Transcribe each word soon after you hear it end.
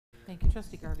Thank you,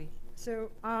 Trustee Garvey. So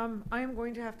I am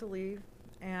going to have to leave,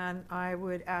 and I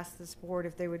would ask this board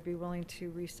if they would be willing to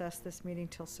recess this meeting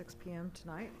till 6 p.m.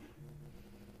 tonight.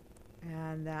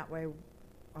 And that way,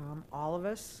 all of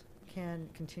us can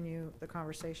continue the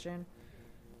conversation.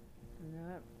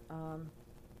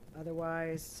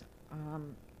 Otherwise,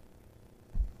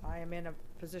 I am in a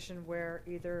position where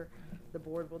either the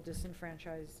board will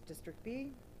disenfranchise District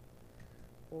B,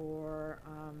 or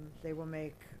they will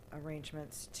make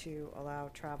arrangements to allow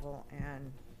travel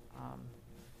and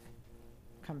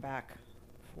come back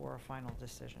for a final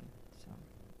decision. So,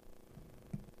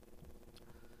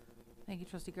 Thank you,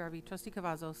 Trustee Garvey. Trustee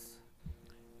Cavazos.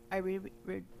 I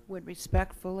would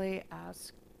respectfully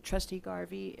ask Trustee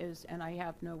Garvey and I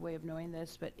have no way of knowing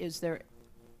this, but is there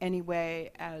any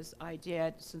way, as I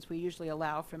did, since we usually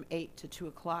allow from 8 to 2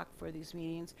 o'clock for these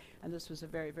meetings, and this was a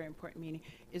very, very important meeting,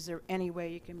 is there any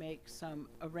way you can make some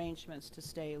arrangements to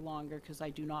stay longer? Because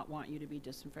I do not want you to be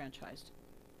disenfranchised.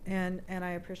 and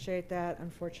I appreciate that.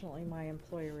 Unfortunately, my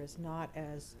employer is not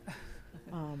as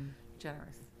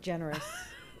generous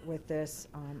with this.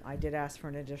 I did ask for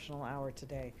an additional hour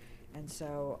today, and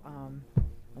so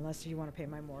unless you want to pay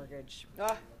my mortgage.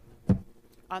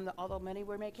 On all the money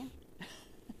we're making?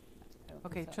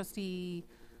 Okay, Trustee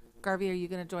Garvey, are you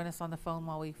going to join us on the phone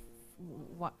while we,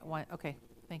 okay,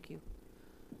 thank you.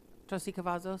 Trustee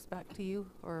Cavazos, back to you,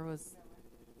 or was,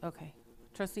 okay.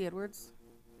 Trustee Edwards?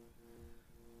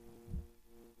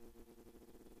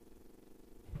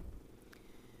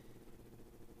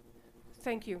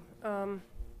 Thank you. I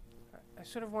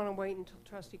sort of want to wait until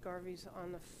Trustee Garvey's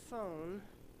on the phone.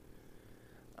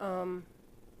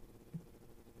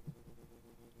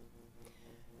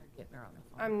 Getting her on the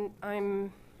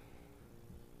phone.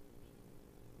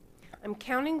 I'm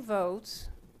counting votes.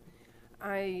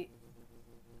 I'm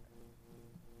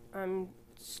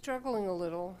struggling a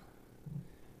little.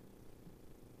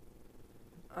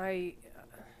 I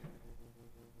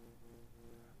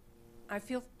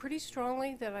feel pretty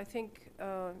strongly that I think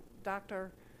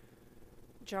Dr.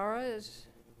 Jara is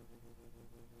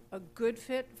a good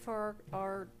fit for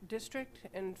our district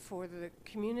and for the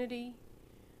community.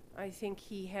 I think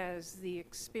he has the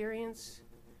experience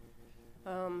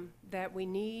that we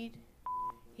need.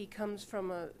 He comes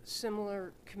from a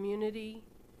similar community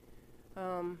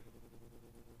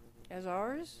as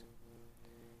ours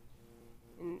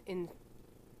in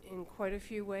quite a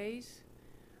few ways.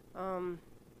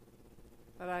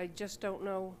 But I just don't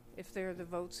know if there are the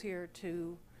votes here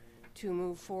to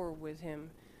move forward with him.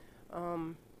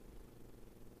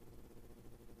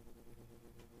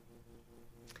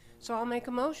 So I'll make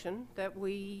a motion that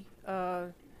we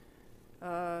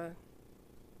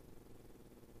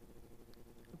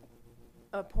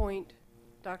appoint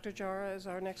Dr. Jara as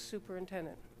our next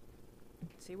superintendent.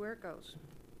 See where it goes.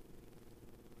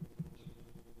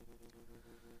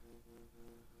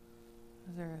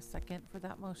 Is there a second for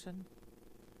that motion?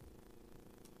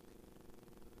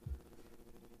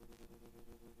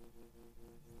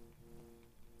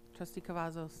 Trustee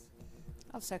Cavazos.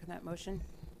 I'll second that motion.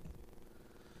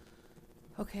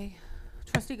 Okay.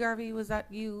 Trustee Garvey, was that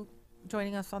you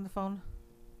joining us on the phone?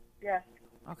 Yes,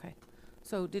 Okay.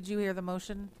 So did you hear the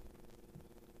motion?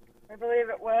 I believe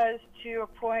it was to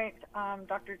appoint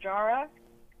Dr. Jara.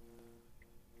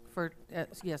 For,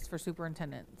 yes, for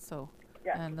superintendent. So,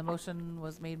 Yes. and the motion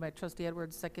was made by Trustee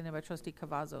Edwards, seconded by Trustee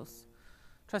Cavazos.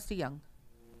 Trustee Young.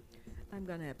 I'm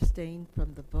going to abstain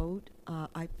from the vote.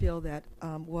 I feel that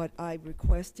what I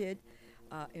requested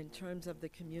in terms of the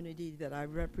community that I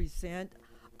represent,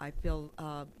 I feel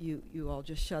you all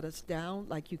just shut us down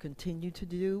like you continue to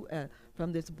do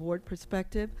from this board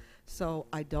perspective. So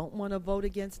I don't want to vote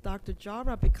against Dr.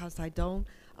 Jara because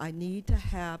I need to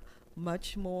have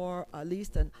much more, at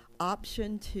least an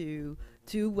option to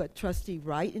do what Trustee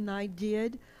Wright and I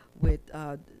did with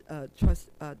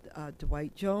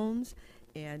Dwight Jones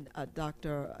and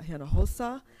Dr.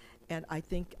 Hinojosa, and I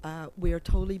think we are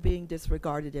totally being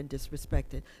disregarded and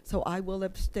disrespected. So I will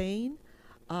abstain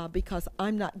because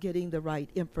I'm not getting the right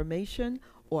information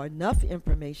or enough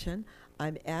information.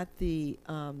 I'm at the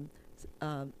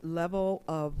level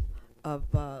of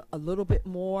a little bit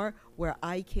more where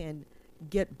I can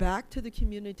get back to the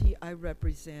community I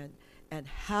represent and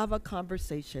have a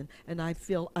conversation, and I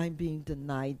feel I'm being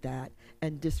denied that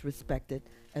and disrespected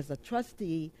as a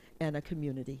trustee and a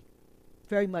community.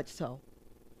 Very much so.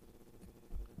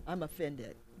 I'm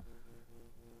offended.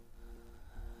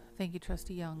 Thank you,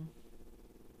 Trustee Young.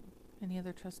 Any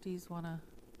other trustees want to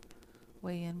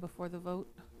weigh in before the vote?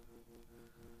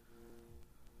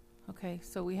 Okay,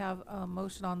 so we have a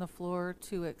motion on the floor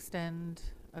to extend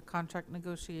a contract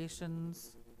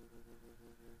negotiations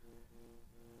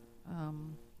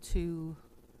to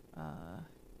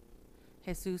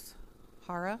Jesus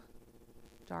Jara.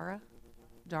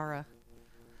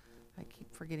 I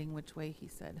keep forgetting which way he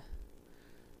said.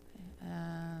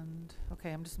 And,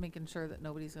 okay, I'm just making sure that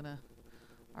nobody's gonna,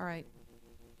 all right.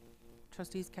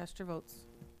 Trustees, cast your votes.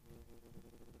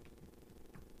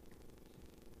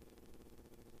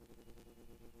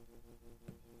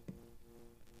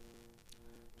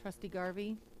 Trustee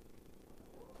Garvey,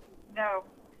 No.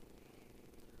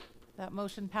 that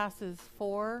motion passes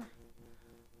 4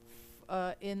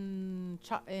 in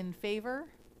favor,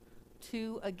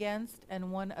 2 against,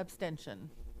 and 1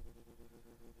 abstention.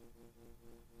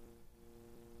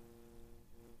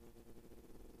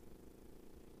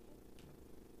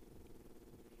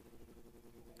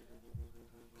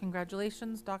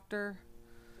 Congratulations, Dr.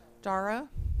 Jara.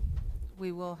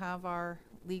 We will have our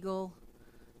legal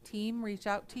team reach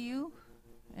out to you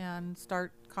and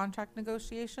start contract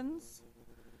negotiations.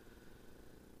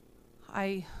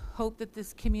 I hope that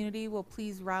this community will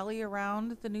please rally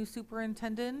around the new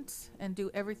superintendent and do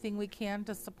everything we can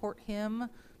to support him,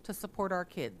 to support our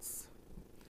kids.